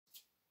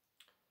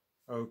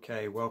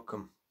Okay,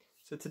 welcome.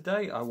 So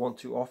today I want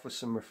to offer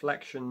some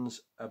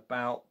reflections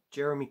about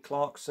Jeremy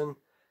Clarkson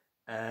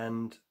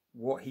and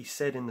what he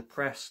said in the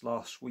press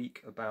last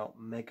week about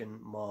Meghan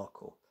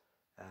Markle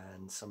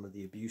and some of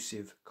the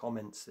abusive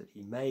comments that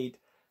he made.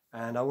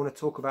 And I want to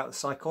talk about the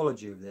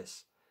psychology of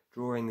this,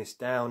 drawing this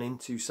down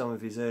into some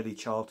of his early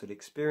childhood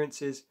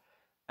experiences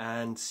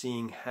and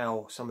seeing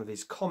how some of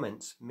his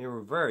comments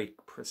mirror very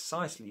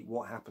precisely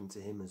what happened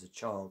to him as a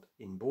child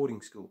in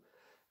boarding school.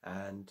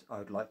 And I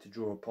would like to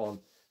draw upon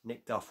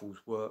Nick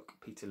Duffell's work,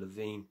 Peter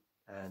Levine,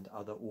 and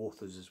other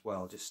authors as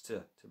well, just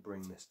to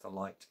bring this to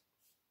light.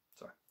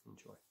 So,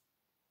 enjoy.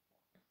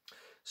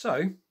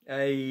 So,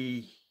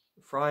 a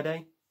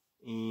Friday,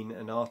 in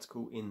an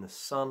article in the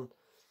Sun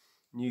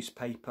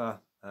newspaper,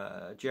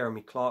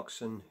 Jeremy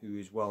Clarkson, who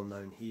is well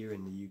known here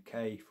in the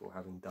UK for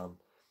having done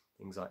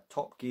things like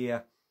Top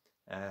Gear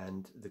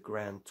and the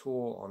Grand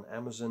Tour on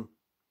Amazon,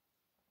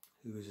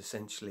 who is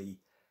essentially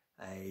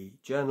a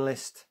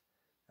journalist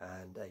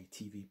and a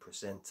TV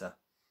presenter.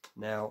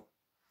 Now,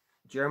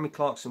 Jeremy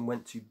Clarkson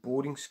went to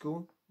boarding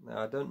school. Now,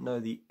 I don't know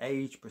the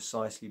age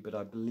precisely, but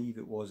I believe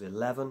it was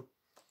 11.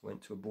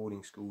 Went to a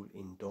boarding school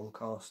in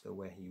Doncaster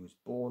where he was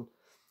born,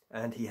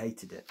 and he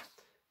hated it.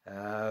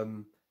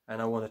 And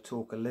I want to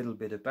talk a little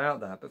bit about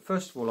that. But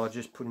first of all, I'll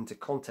just put into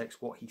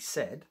context what he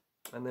said,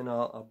 and then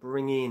I'll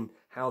bring in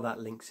how that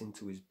links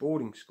into his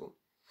boarding school.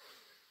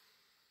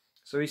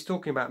 So he's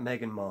talking about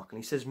Meghan Markle.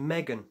 He says,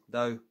 Meghan,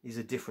 though, is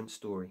a different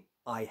story.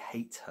 I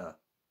hate her.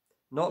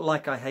 Not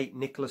like I hate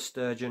Nicola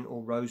Sturgeon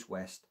or Rose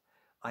West.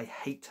 I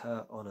hate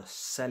her on a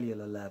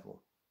cellular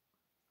level.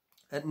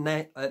 At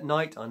night,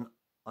 I'm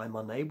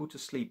unable to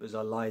sleep as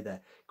I lie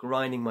there,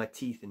 grinding my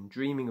teeth and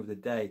dreaming of the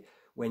day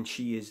when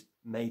she is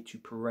made to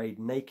parade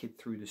naked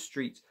through the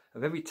streets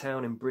of every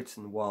town in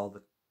Britain while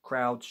the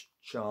crowds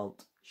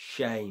chant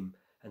shame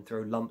and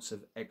throw lumps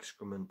of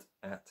excrement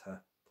at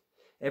her.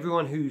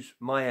 Everyone who's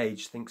my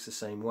age thinks the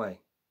same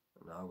way.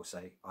 And I will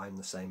say I'm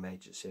the same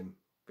age as him.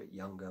 Bit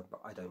younger,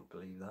 but I don't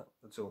believe that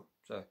at all.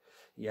 So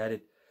he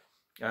added,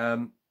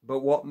 but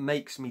what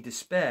makes me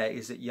despair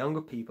is that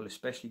younger people,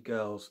 especially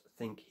girls,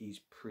 think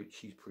she's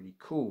pretty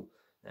cool.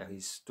 Now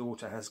his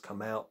daughter has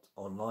come out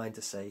online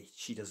to say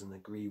she doesn't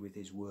agree with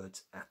his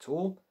words at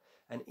all,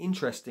 and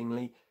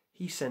interestingly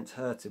he sent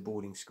her to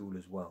boarding school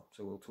as well,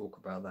 so we'll talk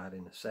about that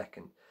in a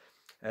second.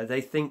 They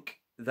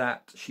think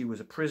that she was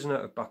a prisoner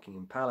of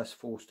Buckingham Palace,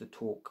 forced to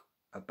talk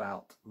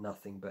about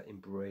nothing but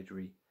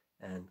embroidery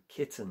and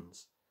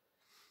kittens.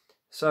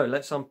 So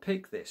let's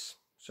unpick this.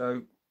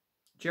 So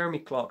Jeremy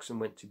Clarkson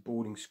went to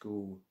boarding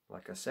school,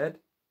 like I said,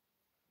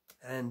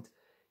 and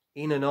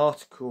in an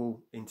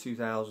article in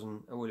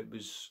 2000, well, it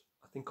was,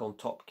 I think, on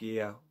Top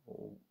Gear,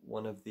 or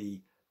one of the,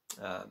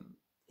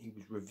 he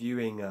was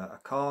reviewing a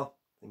car,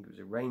 I think it was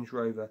a Range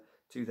Rover,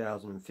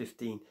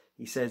 2015.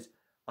 He says,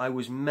 I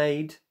was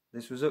made,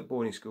 this was at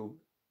boarding school,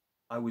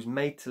 I was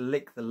made to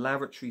lick the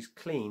lavatories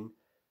clean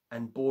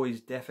and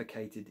boys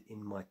defecated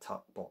in my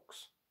tuck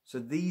box. So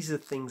these are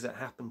things that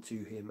happened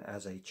to him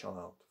as a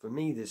child. For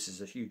me, this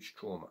is a huge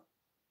trauma.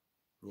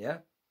 Yeah?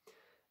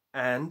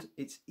 And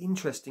it's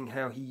interesting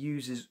how he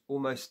uses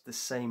almost the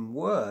same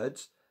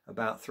words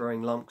about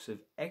throwing lumps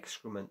of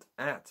excrement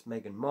at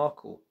Meghan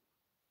Markle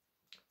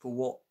for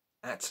what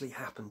actually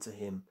happened to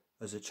him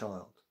as a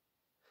child.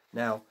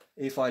 Now,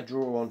 if I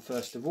draw on,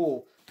 first of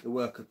all, the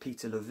work of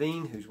Peter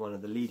Levine, who's one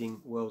of the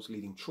world's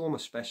leading trauma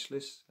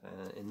specialists,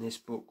 in this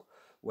book,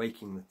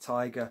 Waking the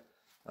Tiger,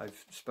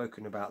 I've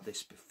spoken about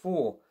this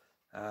before.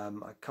 I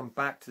come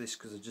back to this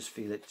because I just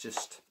feel it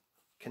just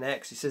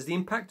connects. He says, the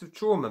impact of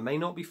trauma may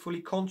not be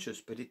fully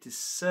conscious, but it is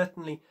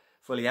certainly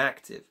fully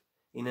active.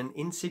 In an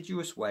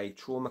insidious way,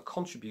 trauma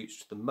contributes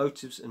to the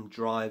motives and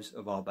drives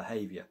of our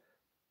behaviour.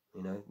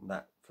 You know,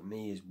 that for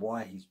me is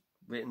why he's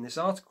written this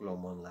article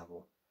on one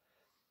level.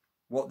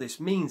 What this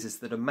means is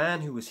that a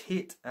man who was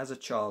hit as a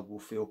child will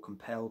feel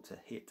compelled to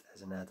hit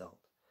as an adult.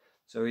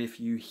 So if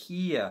you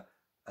hear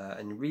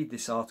and read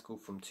this article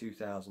from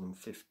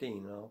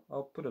 2015,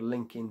 I'll put a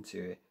link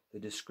into it, the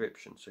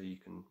description, so you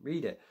can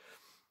read it.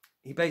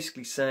 He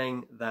basically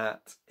saying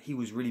that he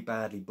was really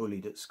badly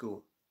bullied at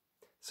school.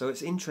 So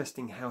it's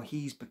interesting how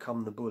he's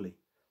become the bully.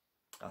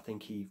 I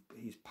think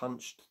he's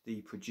punched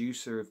the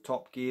producer of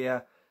Top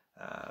Gear.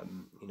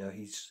 You know,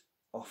 he's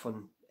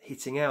often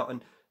hitting out,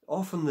 and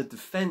often the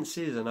defence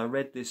is, and I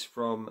read this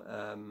from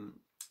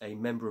a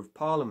member of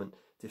Parliament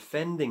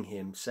defending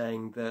him,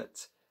 saying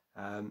that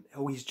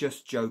oh, he's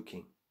just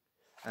joking.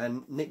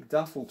 And Nick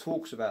Duffell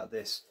talks about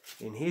this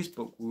in his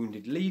book,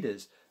 Wounded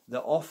Leaders,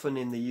 that often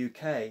in the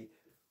UK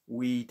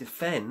we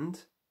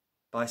defend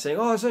by saying,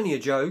 oh, it's only a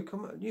joke.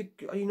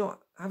 Are you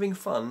not having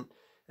fun?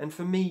 And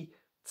for me,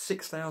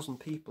 6,000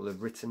 people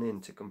have written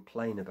in to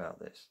complain about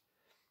this.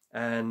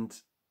 And,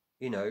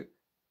 you know,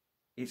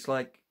 it's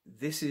like,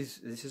 this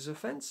is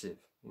offensive.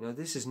 You know,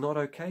 this is not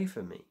okay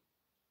for me,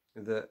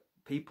 that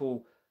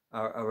people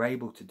are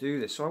able to do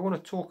this. So I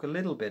want to talk a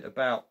little bit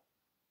about,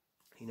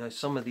 you know,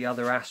 some of the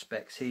other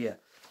aspects here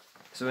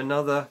So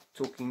another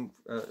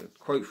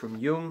quote from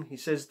Jung, he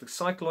says, the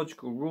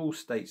psychological rule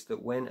states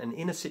that when an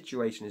inner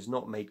situation is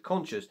not made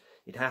conscious,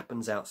 it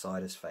happens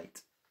outside as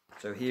fate.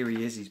 So here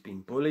he is, he's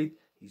been bullied,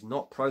 he's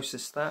not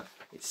processed that,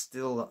 it's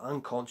still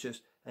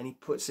unconscious, and he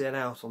puts it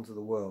out onto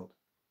the world.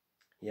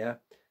 Yeah,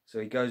 so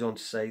he goes on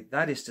to say,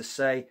 that is to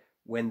say,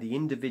 when the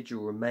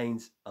individual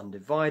remains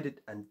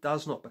undivided and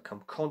does not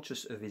become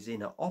conscious of his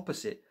inner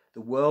opposite,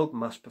 the world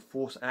must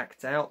perforce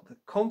act out the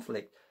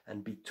conflict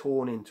and be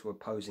torn into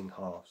opposing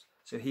halves.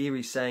 So here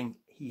he's saying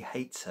he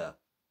hates her.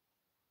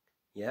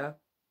 Yeah?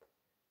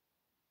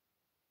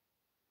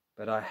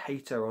 But I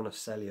hate her on a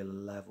cellular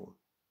level.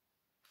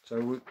 So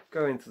we'll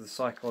go into the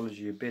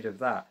psychology a bit of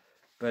that.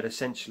 But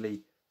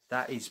essentially,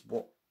 that is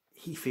what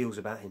he feels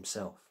about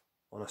himself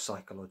on a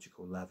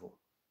psychological level.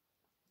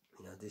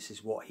 You know, this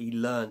is what he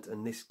learned,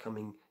 and this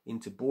coming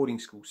into boarding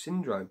school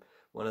syndrome.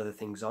 One of the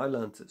things I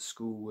learned at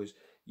school was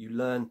you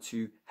learn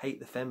to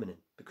hate the feminine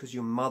because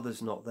your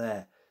mother's not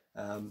there.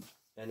 And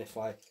if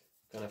I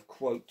kind of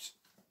quote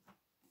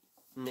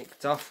Nick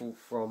Duffell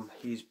from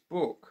his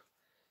book,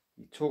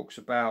 he talks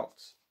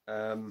about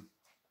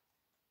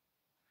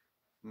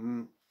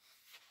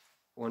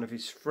one of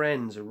his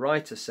friends, a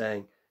writer,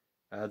 saying,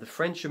 the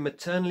French are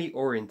maternally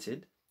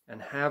oriented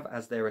and have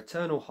as their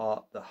eternal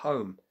heart the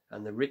home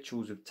and the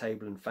rituals of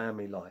table and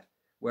family life,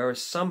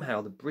 whereas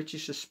somehow the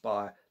British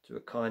aspire to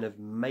a kind of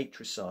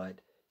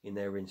matricide in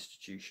their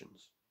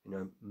institutions, you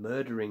know,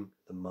 murdering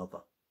the mother.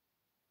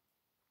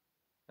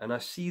 And I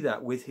see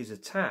that with his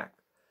attack.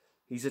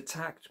 He's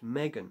attacked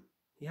Meghan.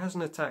 He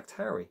hasn't attacked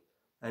Harry.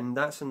 And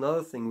that's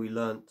another thing we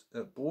learnt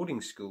at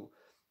boarding school,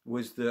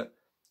 was that,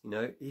 you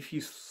know, if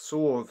you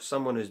saw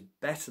someone as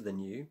better than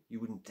you, you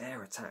wouldn't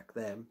dare attack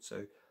them.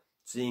 So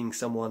seeing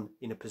someone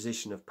in a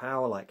position of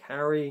power like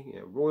Harry, you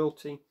know,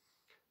 royalty,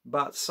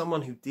 but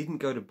someone who didn't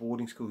go to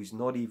boarding school, who's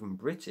not even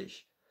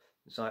British,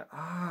 it's like,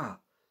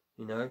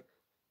 you know,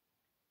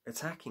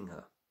 attacking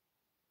her.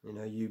 You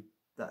know,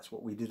 that's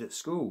what we did at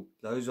school.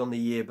 Those on the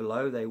year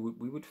below, they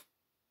would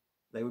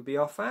be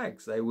our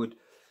fags. They would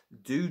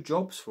do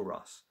jobs for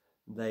us.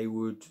 They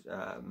would,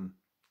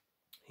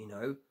 you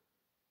know,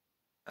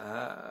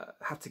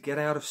 have to get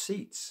out of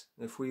seats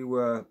if we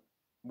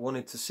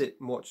wanted to sit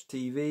and watch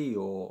TV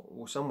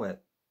or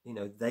somewhere. You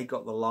know, they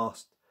got the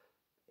last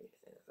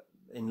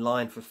in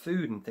line for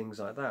food and things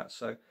like that.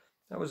 So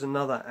that was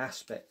another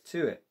aspect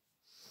to it.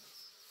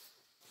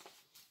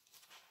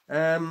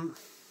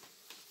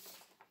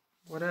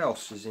 What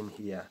else is in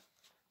here?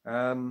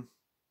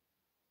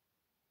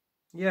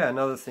 Yeah,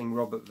 another thing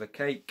Robert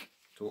Verkaik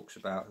talks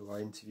about, who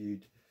I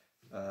interviewed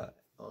on,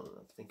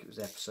 I think it was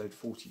episode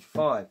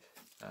 45,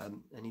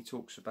 and he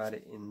talks about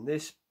it in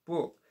this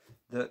book,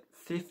 that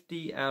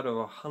 50 out of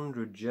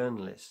 100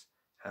 journalists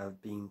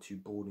have been to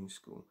boarding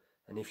school.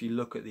 And if you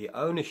look at the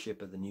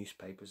ownership of the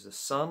newspapers, the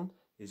Sun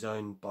is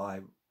owned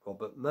by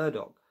Rupert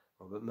Murdoch.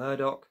 Rupert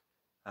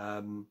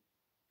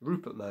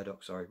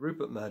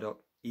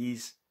Murdoch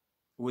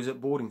was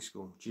at boarding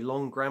school,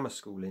 Geelong Grammar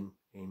School in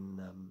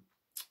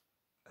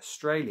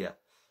Australia.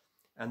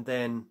 And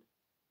then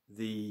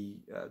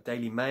the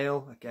Daily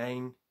Mail,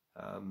 again,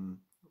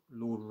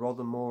 Lord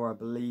Rothermore, I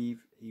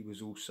believe, he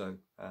was also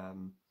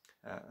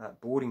at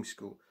boarding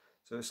school.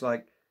 So it's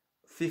like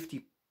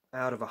 50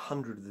 out of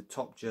 100 of the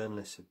top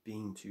journalists have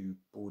been to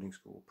boarding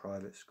school,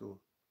 private school.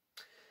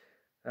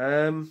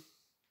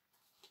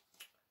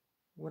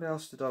 What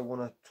else did I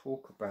want to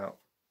talk about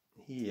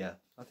here?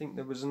 I think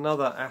there was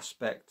another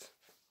aspect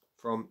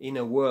from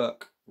Inner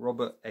Work,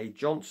 Robert A.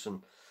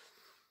 Johnson,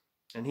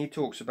 and he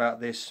talks about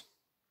this,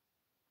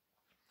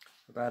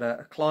 about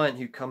a client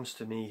who comes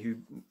to me who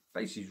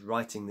basically is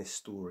writing this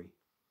story,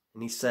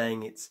 and he's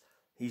saying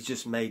he's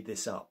just made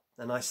this up.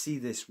 And I see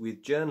this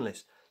with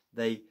journalists.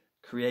 They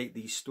create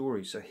these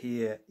stories. So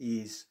here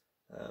is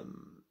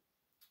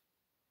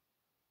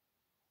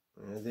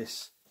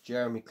this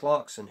Jeremy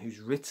Clarkson, who's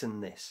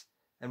written this.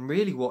 And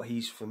really what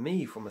he's, for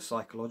me, from a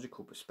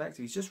psychological perspective,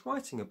 he's just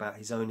writing about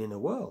his own inner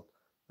world.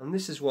 And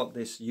this is what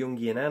this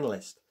Jungian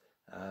analyst,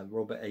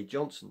 Robert A.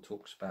 Johnson,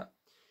 talks about.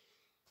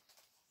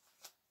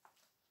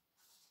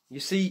 You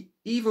see,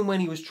 even when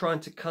he was trying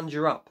to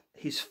conjure up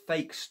his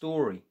fake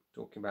story,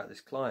 talking about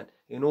this client,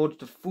 in order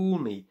to fool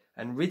me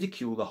and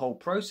ridicule the whole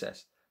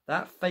process,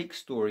 that fake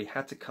story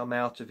had to come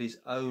out of his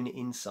own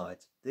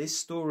insides. This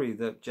story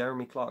that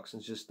Jeremy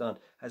Clarkson's just done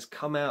has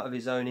come out of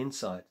his own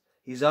inside,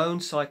 his own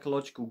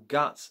psychological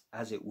guts,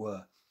 as it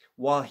were.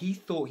 While he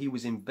thought he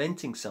was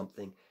inventing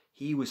something,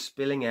 he was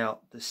spilling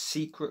out the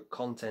secret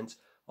contents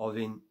of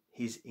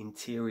his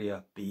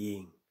interior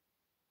being.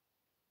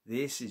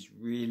 This is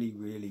really,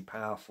 really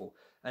powerful.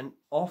 And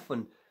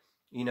often,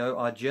 you know,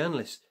 our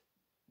journalists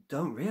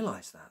don't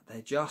realize that.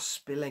 They're just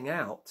spilling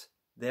out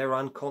their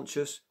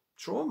unconscious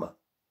trauma.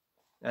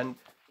 And,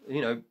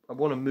 you know, I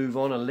want to move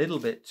on a little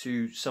bit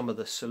to some of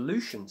the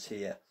solutions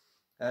here.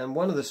 And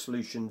one of the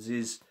solutions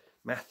is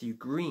Matthew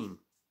Green,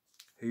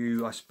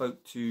 who I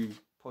spoke to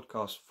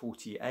podcast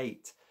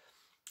 48.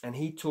 And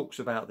he talks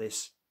about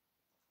this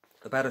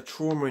about a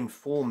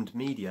trauma-informed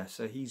media.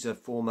 So he's a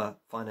former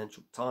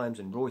Financial Times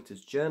and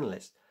Reuters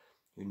journalist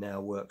who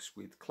now works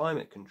with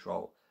climate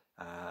control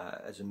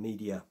as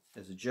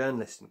a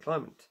journalist in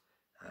climate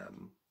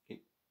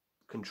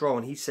control.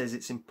 And he says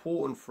it's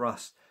important for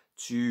us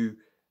to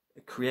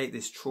create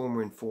this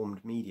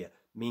trauma-informed media,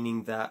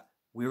 meaning that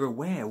we're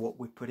aware what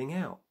we're putting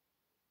out.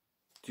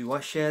 Do I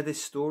share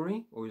this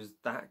story, or is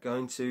that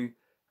going to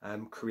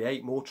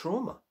create more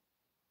trauma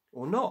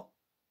or not?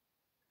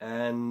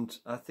 And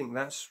I think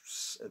that's,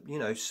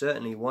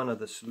 certainly one of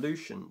the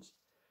solutions.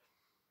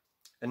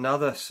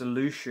 Another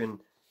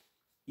solution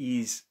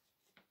is,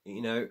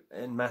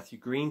 and Matthew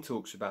Green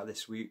talks about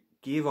this, we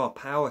give our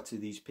power to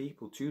these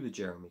people, to the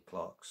Jeremy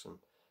Clarkson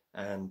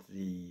and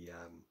the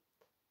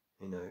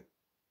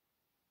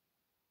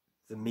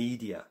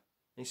media.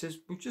 He says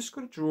we've just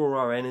got to draw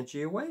our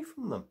energy away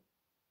from them.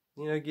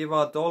 Give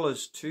our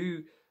dollars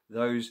to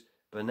those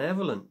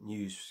benevolent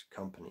news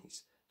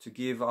companies, to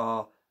give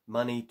our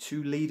money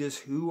to leaders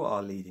who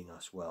are leading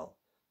us well.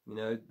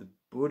 The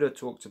Buddha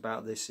talked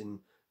about this in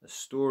a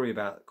story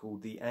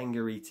called the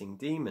anger-eating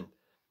demon,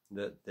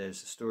 that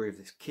there's a story of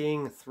this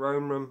king, a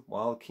throne room,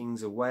 while the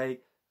king's away,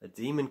 a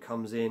demon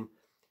comes in,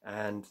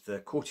 and the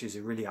courtiers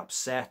are really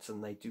upset,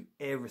 and they do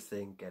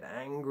everything, get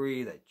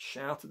angry, they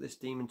shout at this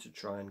demon to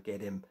try and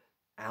get him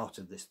out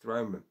of this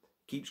throne room.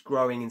 Keeps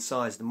growing in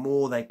size the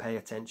more they pay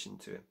attention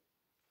to him.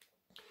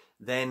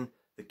 Then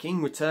the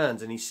king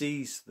returns and he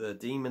sees the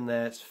demon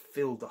there. It's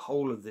filled the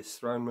whole of this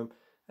throne room,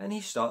 and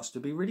he starts to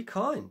be really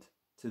kind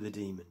to the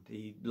demon.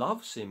 He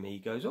loves him. He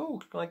goes,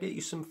 "Oh, can I get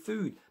you some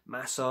food?"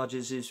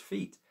 Massages his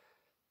feet.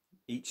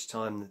 Each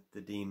time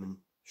the demon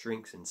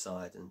shrinks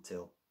inside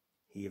until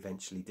he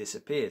eventually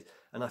disappears.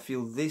 And I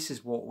feel this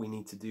is what we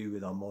need to do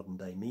with our modern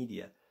day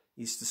media,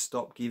 is to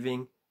stop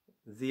giving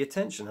the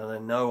attention. And I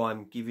know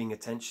I'm giving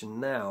attention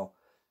now,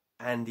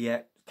 and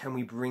yet can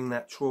we bring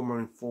that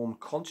trauma-informed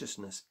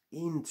consciousness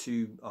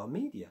into our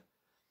media?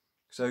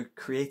 So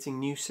creating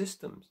new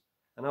systems.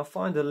 And I'll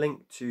find a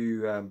link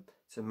to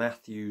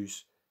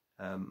Matthew's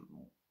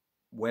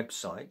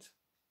website,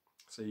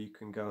 so you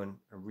can go and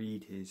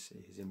read his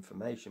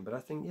information. But I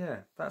think,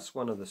 that's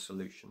one of the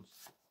solutions.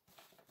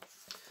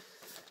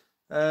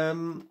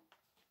 Some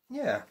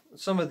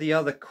of the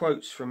other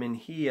quotes from in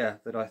here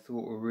that I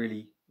thought were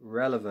really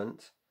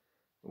relevant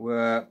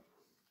were,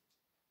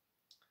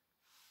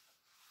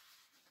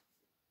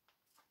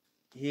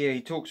 here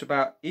he talks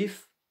about,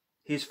 if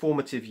his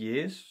formative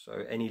years,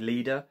 so any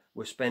leader,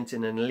 were spent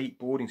in an elite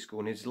boarding school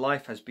and his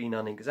life has been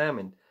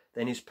unexamined,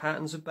 then his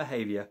patterns of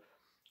behaviour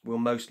will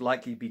most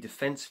likely be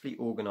defensively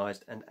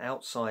organised and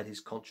outside his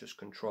conscious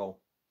control.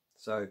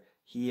 So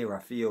here I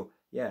feel,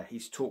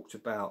 he's talked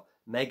about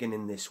Meghan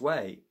in this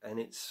way, and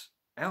it's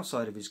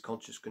outside of his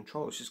conscious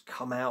control. It's just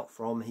come out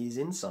from his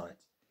inside.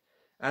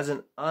 As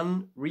an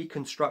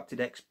unreconstructed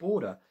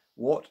ex-boarder,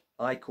 what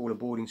I call a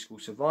boarding school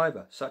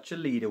survivor, such a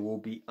leader will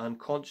be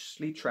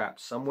unconsciously trapped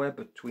somewhere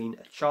between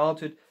a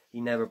childhood he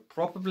never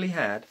properly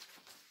had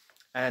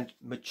and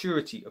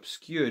maturity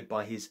obscured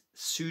by his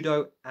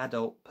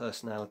pseudo-adult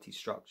personality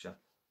structure.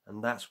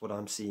 And that's what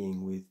I'm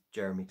seeing with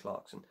Jeremy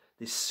Clarkson,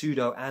 this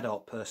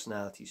pseudo-adult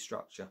personality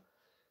structure.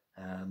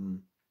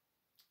 And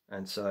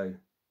so,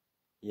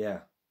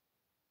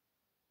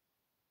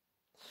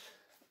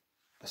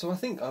 So I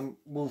think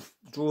we'll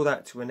draw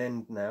that to an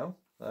end now.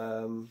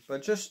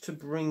 But just to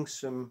bring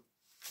some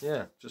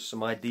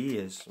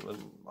ideas.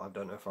 I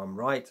don't know if I'm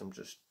right. I'm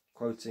just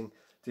quoting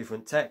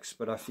different texts,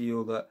 but I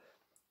feel that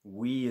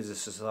we as a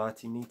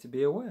society need to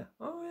be aware.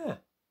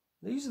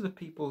 These are the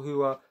people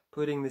who are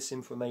putting this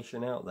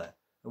information out there.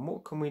 And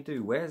what can we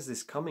do? Where's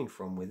this coming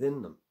from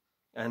within them?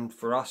 And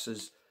for us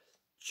as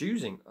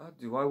choosing,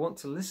 do I want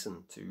to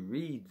listen to,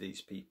 read these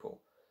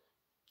people?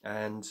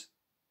 And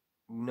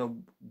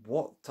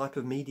what type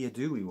of media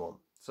do we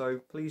want? So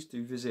please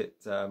do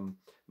visit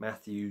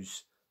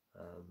Matthew's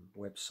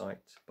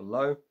website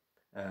below.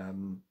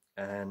 I've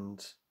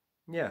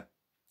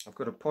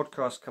got a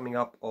podcast coming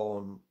up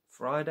on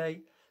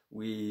Friday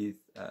with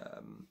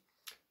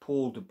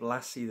Paul de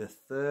Blassie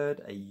III,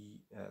 a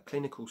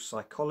clinical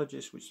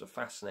psychologist, which is a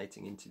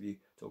fascinating interview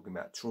talking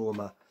about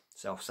trauma,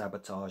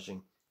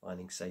 self-sabotaging,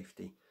 finding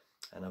safety.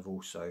 And I've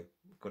also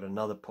got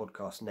another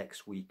podcast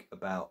next week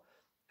about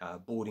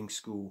boarding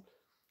school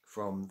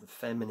from the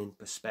feminine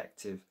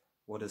perspective.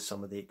 What are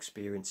some of the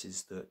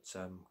experiences that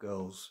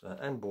girls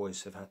and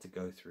boys have had to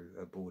go through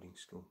at boarding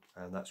school?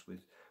 And that's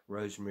with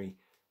Rosemary.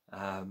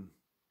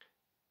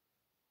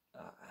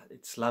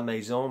 It's La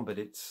Maison, but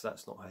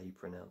that's not how you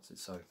pronounce it.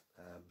 So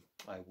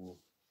I will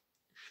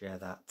share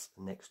that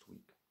next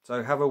week.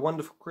 So have a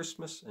wonderful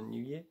Christmas and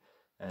New Year,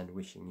 and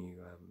wishing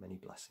you many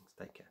blessings.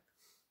 Take care.